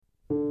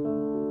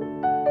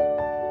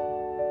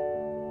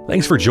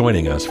Thanks for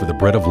joining us for the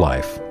Bread of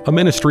Life, a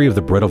ministry of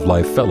the Bread of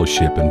Life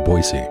Fellowship in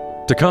Boise.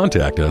 To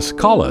contact us,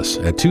 call us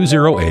at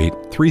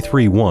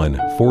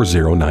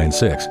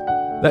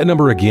 208-331-4096. That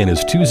number again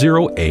is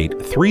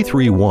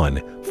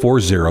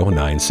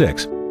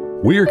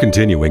 208-331-4096. We are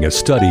continuing a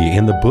study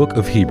in the book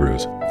of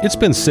Hebrews. It's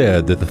been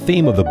said that the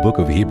theme of the book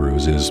of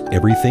Hebrews is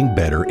everything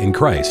better in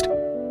Christ.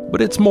 But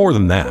it's more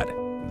than that.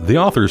 The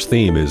author's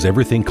theme is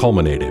everything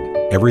culminated,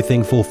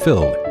 everything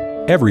fulfilled,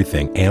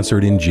 everything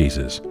answered in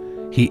Jesus.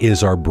 He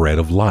is our bread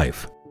of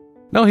life.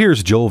 Now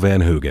here's Joel Van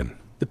Hoogen.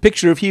 The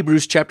picture of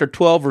Hebrews chapter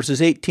 12,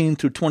 verses 18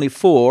 through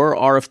 24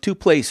 are of two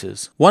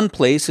places. One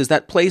place is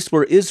that place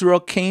where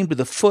Israel came to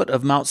the foot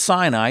of Mount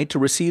Sinai to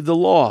receive the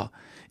law.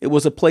 It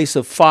was a place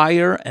of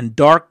fire and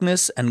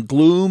darkness and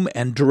gloom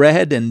and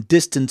dread and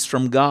distance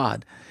from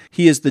God.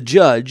 He is the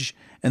judge,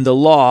 and the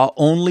law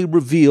only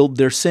revealed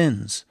their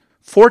sins.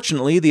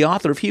 Fortunately, the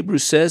author of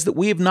Hebrews says that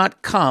we have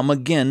not come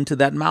again to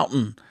that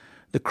mountain.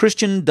 The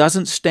Christian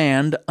doesn't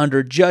stand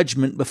under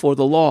judgment before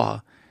the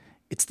law.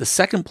 It's the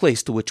second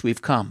place to which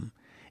we've come.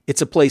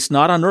 It's a place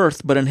not on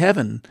earth but in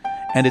heaven,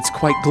 and it's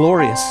quite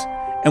glorious.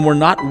 And we're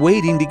not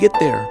waiting to get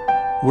there.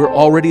 We're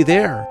already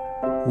there.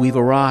 We've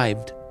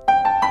arrived.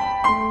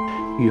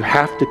 You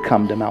have to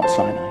come to Mount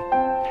Sinai.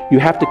 You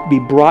have to be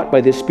brought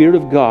by the Spirit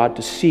of God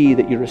to see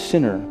that you're a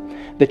sinner,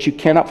 that you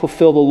cannot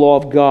fulfill the law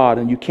of God,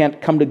 and you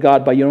can't come to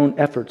God by your own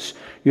efforts.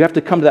 You have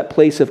to come to that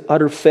place of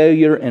utter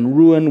failure and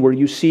ruin where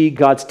you see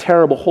God's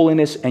terrible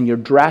holiness and your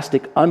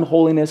drastic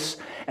unholiness,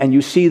 and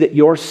you see that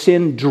your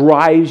sin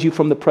drives you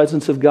from the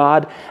presence of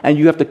God, and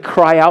you have to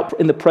cry out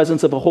in the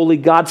presence of a holy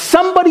God,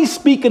 somebody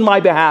speak in my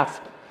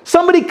behalf.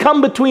 Somebody come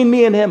between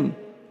me and him,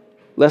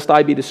 lest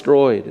I be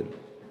destroyed.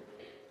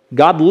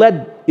 God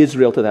led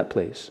Israel to that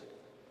place.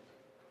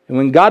 And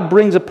when God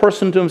brings a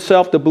person to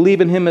himself to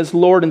believe in him as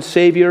Lord and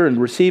Savior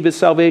and receive his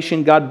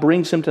salvation, God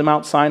brings him to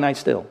Mount Sinai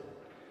still.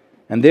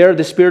 And there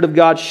the Spirit of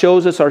God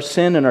shows us our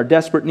sin and our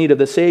desperate need of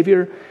the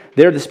Savior.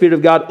 There the Spirit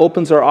of God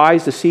opens our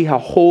eyes to see how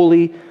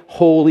holy,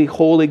 holy,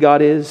 holy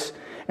God is.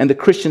 And the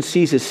Christian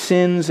sees his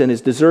sins and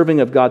is deserving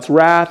of God's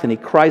wrath, and he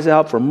cries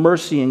out for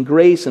mercy and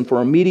grace and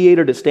for a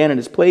mediator to stand in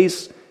his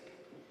place.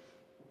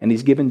 And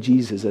he's given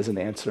Jesus as an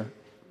answer.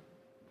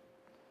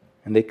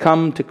 And they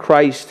come to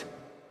Christ,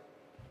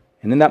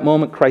 and in that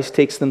moment Christ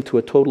takes them to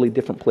a totally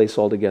different place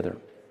altogether.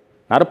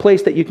 Not a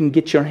place that you can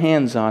get your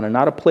hands on, and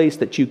not a place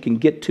that you can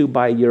get to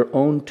by your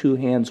own two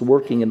hands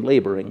working and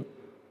laboring,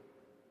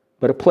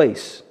 but a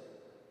place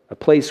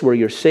where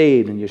you're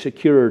saved and you're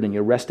secured and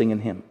you're resting in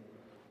him.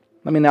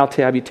 Let me now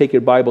have you take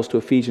your Bibles to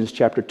Ephesians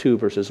chapter 2,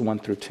 verses 1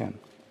 through 10.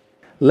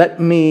 Let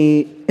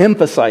me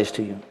emphasize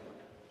to you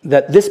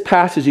that this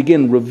passage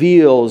again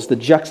reveals the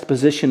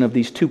juxtaposition of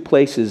these two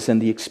places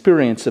and the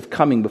experience of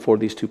coming before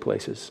these two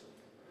places.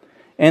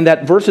 And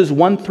that verses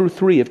 1 through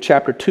 3 of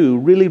chapter 2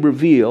 really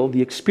reveal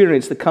the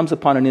experience that comes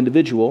upon an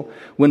individual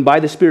when by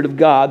the Spirit of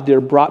God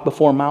they're brought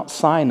before Mount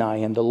Sinai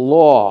and the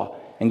law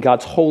and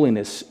God's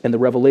holiness and the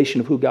revelation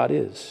of who God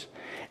is.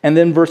 And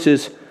then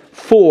verses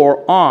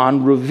 4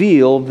 on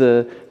reveal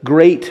the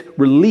great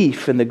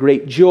relief and the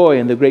great joy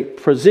and the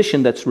great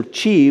position that's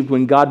achieved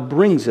when God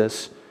brings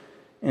us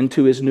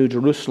into his new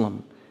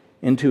Jerusalem,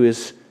 into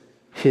his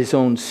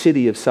own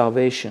city of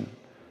salvation.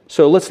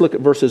 So let's look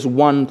at verses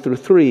 1 through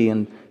 3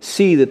 and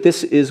see that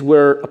this is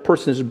where a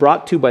person is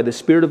brought to by the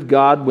Spirit of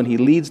God when he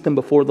leads them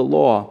before the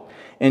law.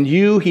 And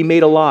you he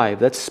made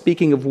alive. That's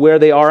speaking of where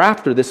they are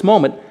after this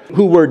moment,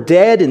 who were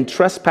dead in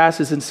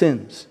trespasses and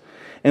sins,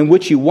 in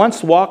which you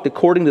once walked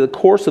according to the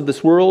course of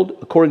this world,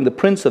 according to the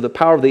prince of the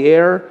power of the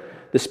air,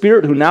 the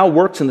spirit who now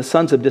works in the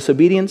sons of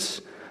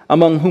disobedience,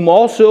 among whom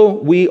also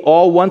we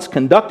all once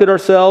conducted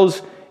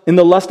ourselves in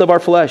the lust of our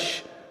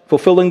flesh,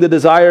 fulfilling the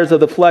desires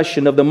of the flesh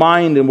and of the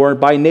mind, and were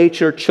by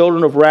nature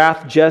children of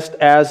wrath just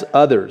as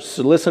others.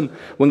 So listen,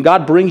 when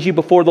God brings you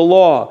before the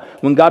law,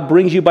 when God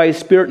brings you by his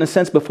Spirit in a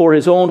sense before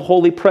his own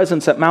holy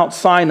presence at Mount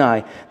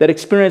Sinai, that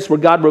experience where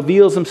God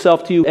reveals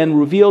himself to you and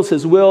reveals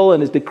his will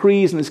and his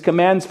decrees and his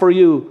commands for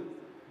you,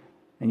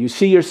 and you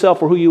see yourself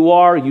for who you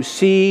are, you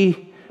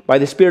see by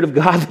the Spirit of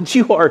God that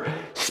you are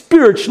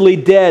spiritually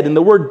dead, and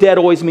the word dead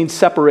always means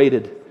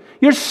separated.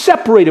 You're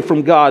separated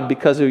from God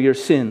because of your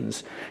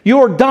sins.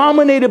 You are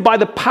dominated by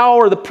the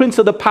power, the prince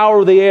of the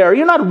power of the air.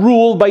 You're not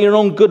ruled by your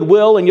own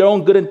goodwill and your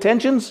own good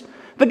intentions.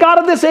 The God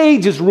of this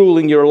age is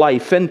ruling your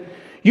life. And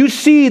you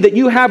see that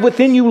you have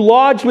within you,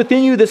 lodged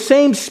within you, the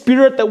same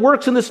spirit that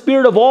works in the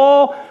spirit of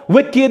all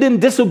wicked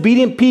and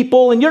disobedient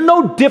people. And you're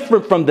no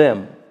different from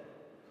them.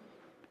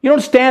 You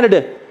don't stand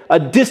at a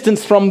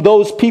distance from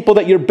those people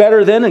that you're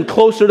better than and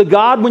closer to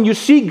God. When you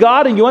see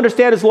God and you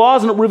understand his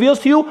laws and it reveals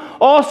to you,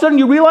 all of a sudden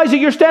you realize that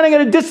you're standing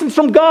at a distance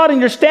from God and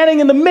you're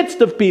standing in the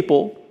midst of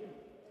people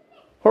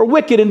who are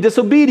wicked and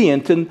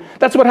disobedient. And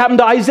that's what happened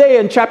to Isaiah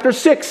in chapter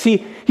 6.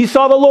 He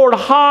saw the Lord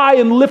high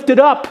and lifted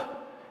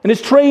up, and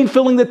his train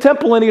filling the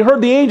temple, and he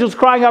heard the angels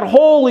crying out,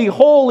 holy,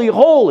 holy,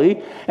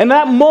 holy. And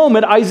that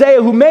moment,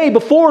 Isaiah, who may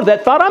before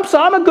that thought,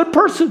 I'm a good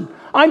person.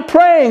 I'm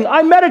praying,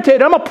 I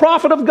meditate, I'm a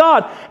prophet of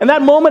God. And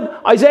that moment,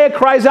 Isaiah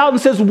cries out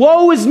and says,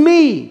 woe is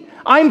me.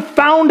 I'm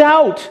found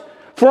out,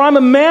 for I'm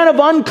a man of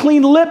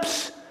unclean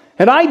lips,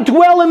 and I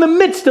dwell in the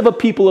midst of a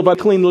people of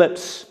unclean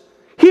lips.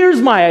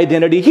 Here's my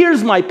identity.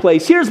 Here's my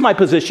place. Here's my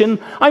position.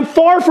 I'm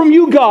far from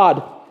you,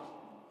 God,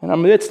 and I'm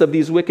in the midst of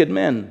these wicked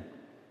men.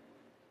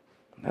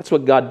 That's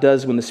what God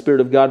does when the Spirit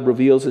of God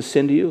reveals His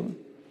sin to you.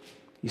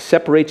 He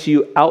separates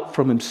you out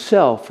from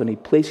Himself, and He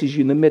places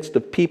you in the midst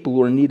of people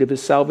who are in need of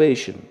His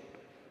salvation.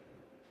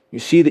 You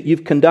see that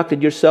you've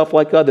conducted yourself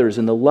like others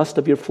in the lust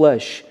of your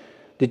flesh,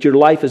 that your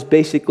life has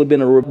basically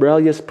been a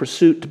rebellious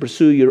pursuit to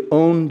pursue your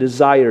own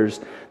desires,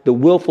 the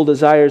willful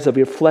desires of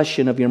your flesh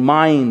and of your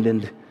mind,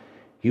 and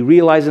you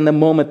realize in the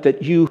moment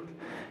that you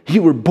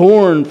were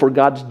born for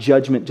God's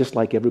judgment just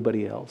like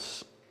everybody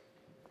else.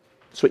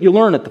 That's what you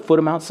learn at the foot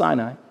of Mount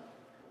Sinai.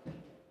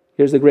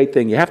 Here's the great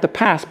thing. You have to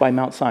pass by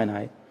Mount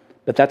Sinai,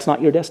 but that's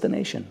not your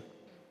destination.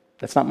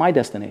 That's not my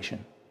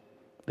destination.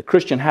 The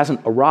Christian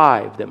hasn't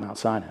arrived at Mount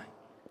Sinai.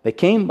 They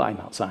came by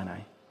Mount Sinai,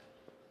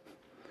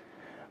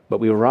 but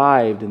we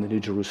arrived in the New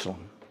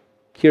Jerusalem.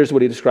 Here's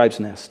what he describes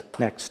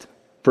next.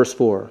 Verse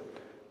 4.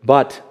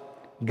 But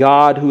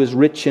God, who is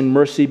rich in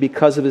mercy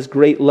because of His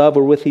great love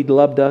wherewith He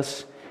loved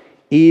us,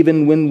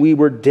 even when we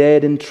were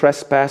dead in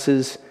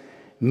trespasses,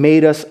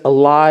 made us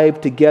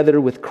alive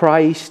together with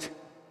Christ.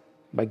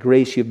 By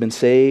grace you've been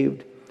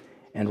saved,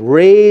 and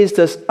raised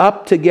us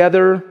up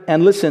together,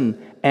 and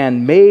listen,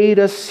 and made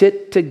us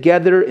sit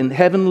together in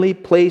heavenly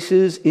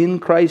places in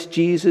Christ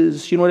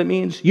Jesus. You know what it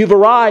means? You've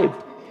arrived.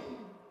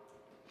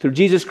 Through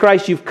Jesus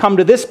Christ, you've come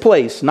to this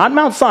place, not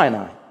Mount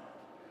Sinai,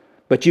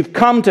 but you've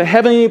come to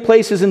heavenly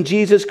places in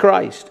Jesus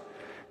Christ.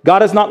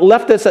 God has not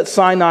left us at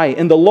Sinai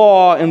in the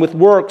law and with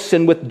works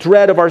and with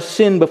dread of our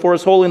sin before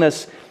His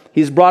holiness.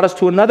 He's brought us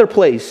to another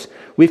place.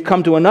 We've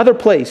come to another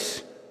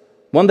place,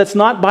 one that's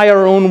not by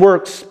our own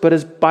works, but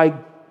is by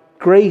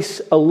grace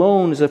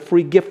alone, as a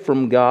free gift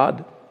from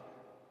God.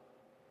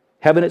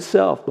 Heaven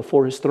itself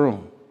before His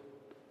throne.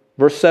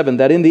 Verse 7,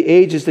 that in the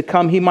ages to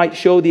come He might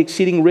show the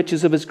exceeding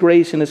riches of His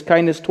grace and His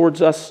kindness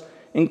towards us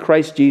in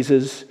Christ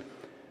Jesus.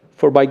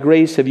 For by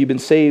grace have you been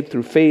saved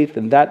through faith,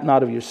 and that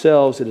not of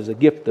yourselves. It is a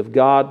gift of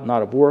God,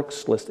 not of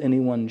works, lest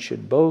anyone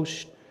should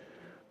boast.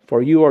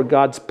 For you are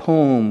God's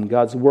poem,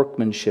 God's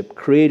workmanship,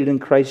 created in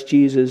Christ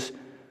Jesus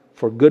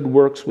for good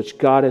works which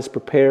God has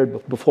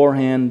prepared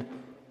beforehand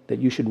that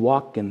you should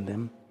walk in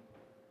them.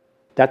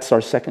 That's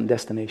our second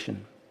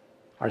destination.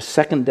 Our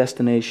second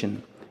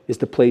destination is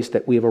the place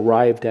that we have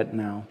arrived at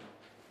now.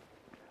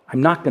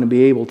 I'm not going to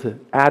be able to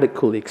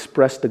adequately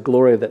express the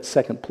glory of that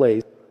second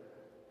place,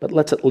 but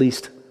let's at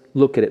least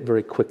look at it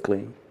very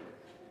quickly.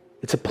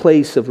 It's a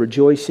place of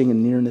rejoicing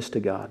and nearness to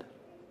God.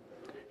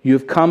 You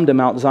have come to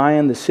Mount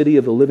Zion, the city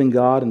of the living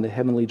God, and the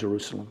heavenly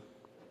Jerusalem.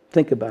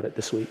 Think about it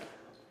this week.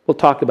 We'll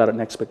talk about it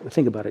next week, but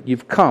think about it.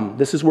 You've come.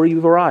 This is where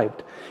you've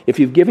arrived. If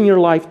you've given your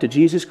life to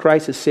Jesus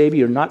Christ as Savior,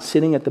 you're not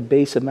sitting at the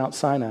base of Mount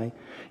Sinai.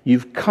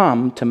 You've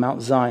come to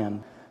Mount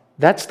Zion.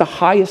 That's the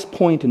highest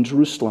point in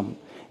Jerusalem.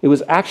 It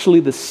was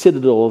actually the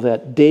citadel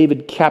that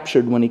David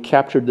captured when he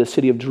captured the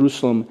city of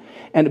Jerusalem,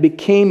 and it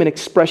became an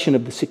expression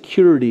of the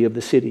security of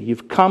the city.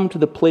 You've come to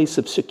the place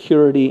of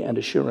security and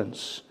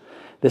assurance,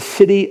 the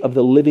city of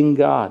the living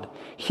God.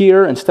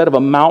 Here, instead of a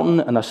mountain,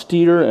 an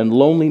austere and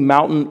lonely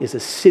mountain is a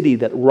city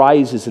that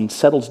rises and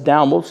settles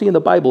down. We'll see in the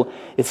Bible,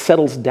 it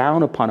settles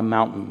down upon a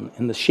mountain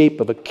in the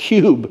shape of a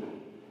cube,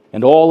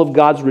 and all of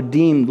God's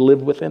redeemed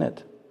live within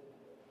it.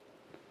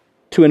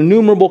 To an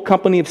innumerable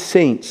company of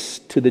saints,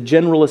 to the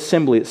general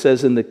assembly, it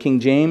says in the King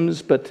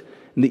James, but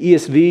in the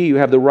ESV, you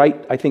have the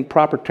right, I think,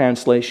 proper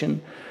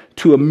translation,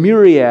 to a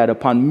myriad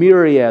upon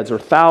myriads or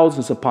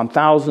thousands upon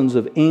thousands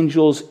of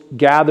angels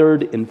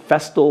gathered in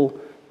festal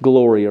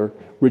glory or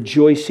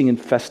rejoicing in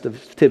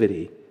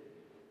festivity.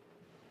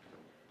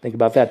 Think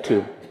about that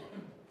too.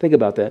 Think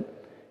about that.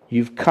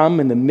 You've come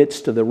in the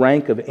midst of the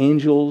rank of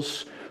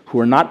angels who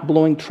are not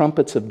blowing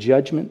trumpets of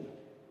judgment,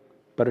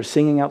 but are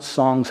singing out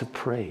songs of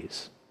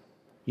praise.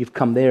 You've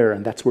come there,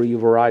 and that's where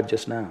you've arrived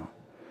just now.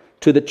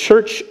 To the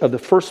church of the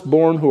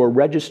firstborn who are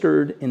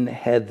registered in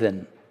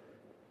heaven.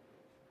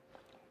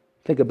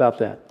 Think about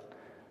that.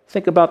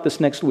 Think about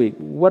this next week.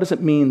 What does it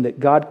mean that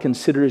God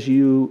considers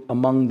you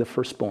among the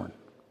firstborn?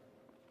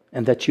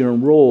 And that you're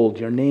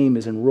enrolled, your name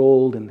is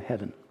enrolled in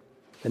heaven.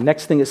 The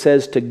next thing it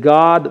says, to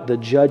God, the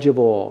judge of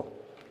all.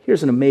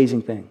 Here's an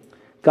amazing thing.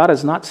 God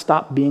has not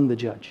stopped being the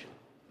judge.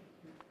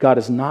 God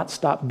has not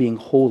stopped being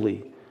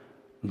holy,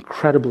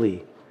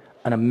 incredibly,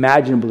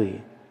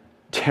 unimaginably,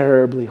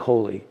 terribly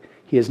holy.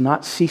 He has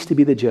not ceased to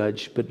be the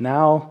judge, but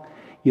now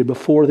you're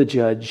before the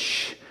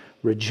judge,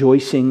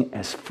 rejoicing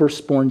as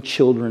firstborn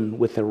children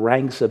with the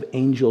ranks of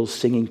angels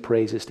singing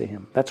praises to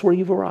Him. That's where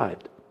you've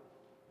arrived.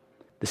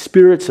 The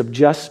spirits of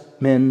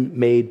just men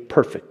made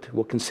perfect.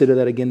 We'll consider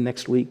that again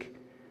next week.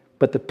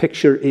 But the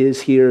picture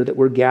is here that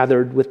we're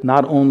gathered with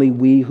not only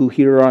we who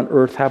here on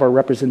earth have our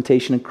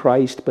representation in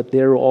Christ, but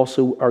there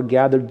also are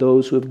gathered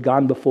those who have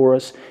gone before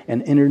us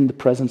and entered in the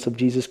presence of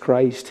Jesus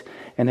Christ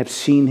and have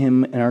seen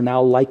Him and are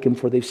now like Him,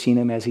 for they've seen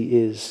Him as He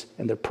is,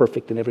 and they're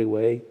perfect in every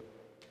way.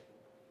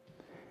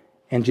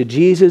 and to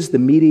Jesus, the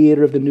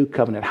mediator of the new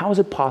covenant. How is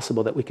it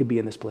possible that we could be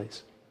in this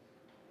place?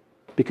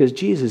 Because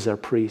Jesus is our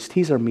priest.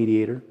 He's our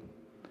mediator.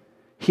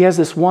 He has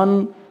this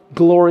one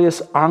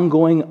glorious,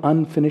 ongoing,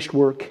 unfinished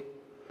work.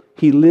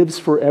 He lives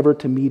forever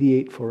to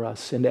mediate for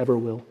us and ever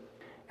will.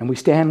 And we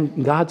stand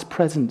in God's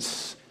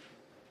presence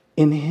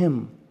in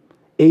Him,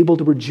 able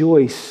to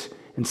rejoice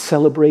and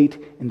celebrate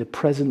in the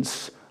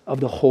presence of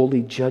the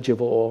holy judge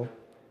of all.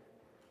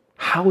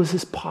 How is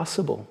this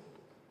possible?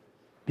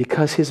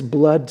 Because His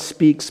blood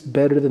speaks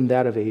better than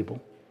that of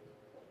Abel.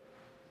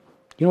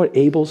 You know what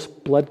Abel's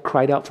blood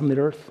cried out from the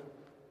earth?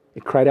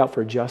 It cried out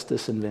for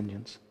justice and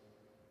vengeance.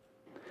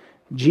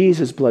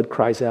 Jesus' blood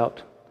cries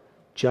out,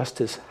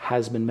 justice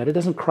has been met. It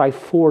doesn't cry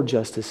for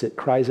justice, it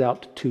cries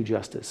out to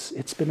justice.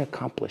 It's been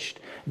accomplished.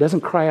 It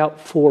doesn't cry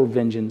out for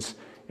vengeance,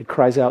 it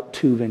cries out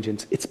to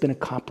vengeance. It's been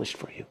accomplished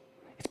for you.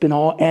 It's been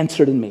all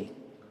answered in me.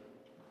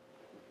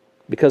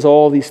 Because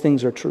all these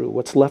things are true.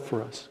 What's left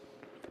for us?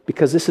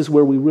 Because this is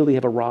where we really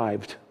have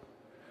arrived.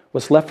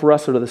 What's left for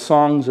us are the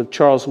songs of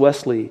Charles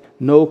Wesley.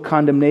 No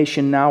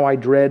condemnation now I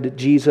dread,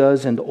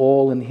 Jesus and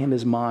all in Him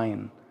is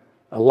mine.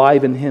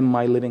 Alive in Him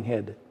my living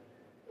head,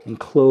 and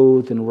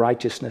clothed in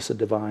righteousness of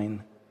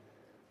divine.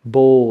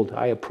 Bold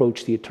I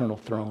approach the eternal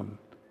throne,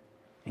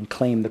 and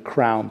claim the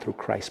crown through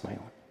Christ my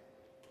own.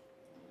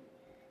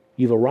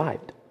 You've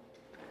arrived.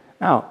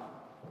 Now,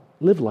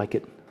 live like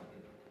it.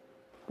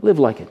 Live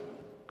like it.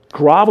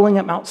 Groveling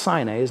at Mount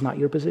Sinai is not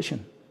your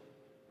position.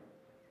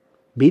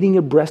 Beating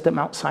your breast at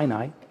Mount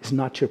Sinai is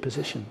not your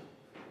position.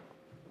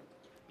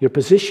 Your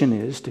position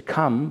is to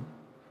come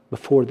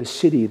before the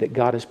city that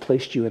God has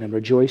placed you in and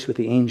rejoice with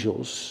the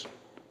angels,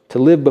 to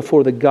live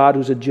before the God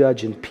who's a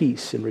judge in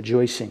peace and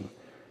rejoicing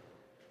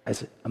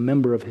as a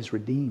member of His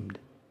redeemed.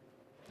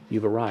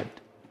 You've arrived.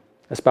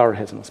 Let's bow our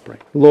heads and let's pray.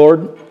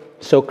 Lord,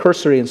 so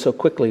cursory and so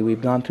quickly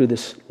we've gone through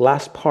this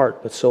last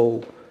part, but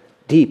so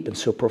deep and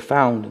so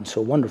profound and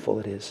so wonderful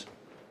it is.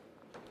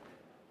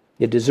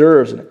 It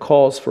deserves and it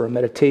calls for a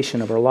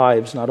meditation of our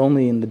lives, not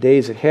only in the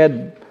days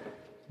ahead,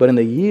 but in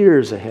the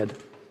years ahead.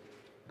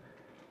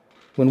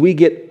 When we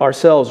get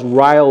ourselves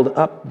riled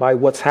up by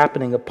what's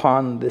happening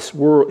upon this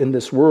world, in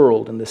this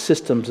world, and the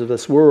systems of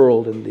this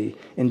world, and the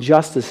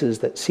injustices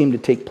that seem to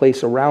take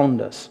place around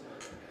us,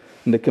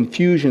 and the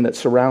confusion that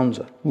surrounds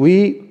us,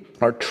 we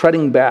are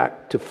treading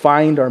back to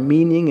find our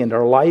meaning and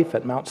our life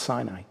at Mount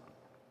Sinai.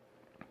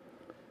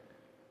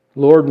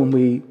 Lord, when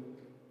we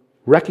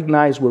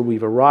recognize where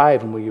we've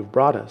arrived and where you've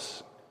brought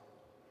us,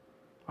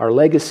 our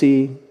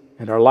legacy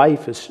and our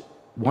life is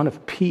one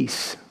of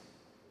peace.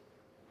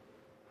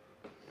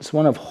 It's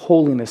one of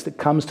holiness that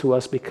comes to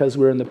us because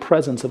we're in the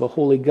presence of a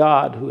holy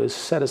God who has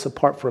set us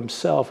apart for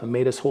Himself and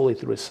made us holy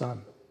through His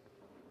Son.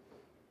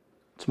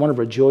 It's one of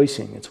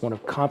rejoicing. It's one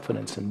of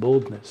confidence and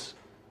boldness.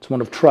 It's one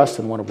of trust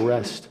and one of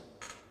rest.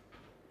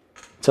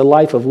 It's a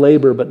life of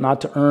labor, but not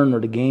to earn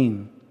or to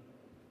gain,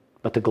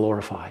 but to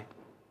glorify.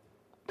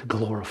 To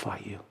glorify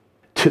you.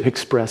 To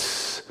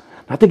express,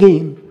 not to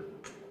gain,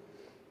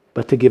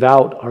 but to give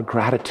out our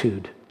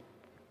gratitude.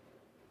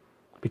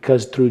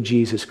 Because through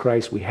Jesus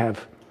Christ we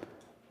have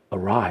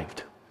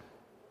arrived.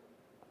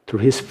 Through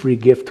His free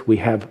gift we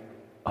have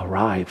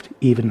arrived,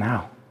 even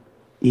now,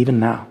 in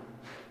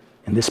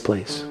this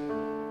place.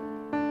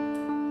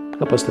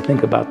 Help us to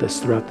think about this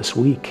throughout this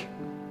week.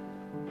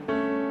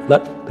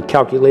 Let the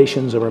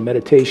calculations of our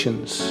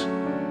meditations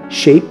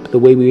shape the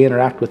way we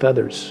interact with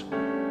others,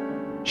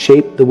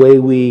 shape the way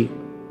we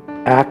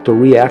act or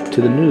react to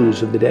the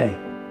news of the day,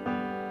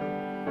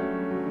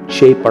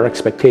 shape our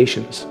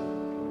expectations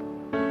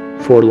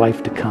for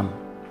life to come.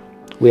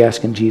 We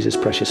ask in Jesus'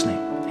 precious name.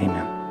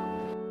 Amen.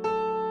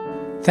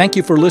 Thank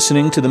you for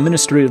listening to the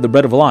Ministry of the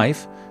Bread of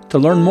Life. To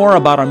learn more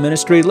about our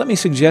ministry, let me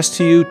suggest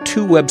to you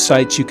 2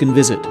 websites you can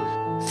visit.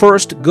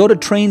 First, go to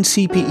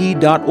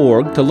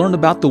traincpe.org to learn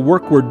about the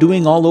work we're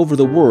doing all over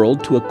the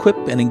world to equip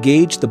and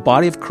engage the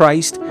body of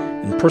Christ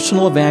in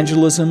personal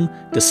evangelism,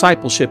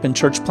 discipleship, and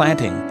church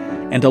planting.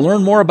 And to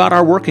learn more about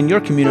our work in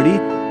your community,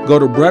 go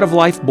to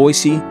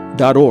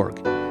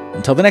breadoflifeboise.org.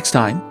 Until the next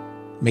time,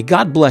 may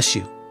God bless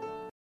you.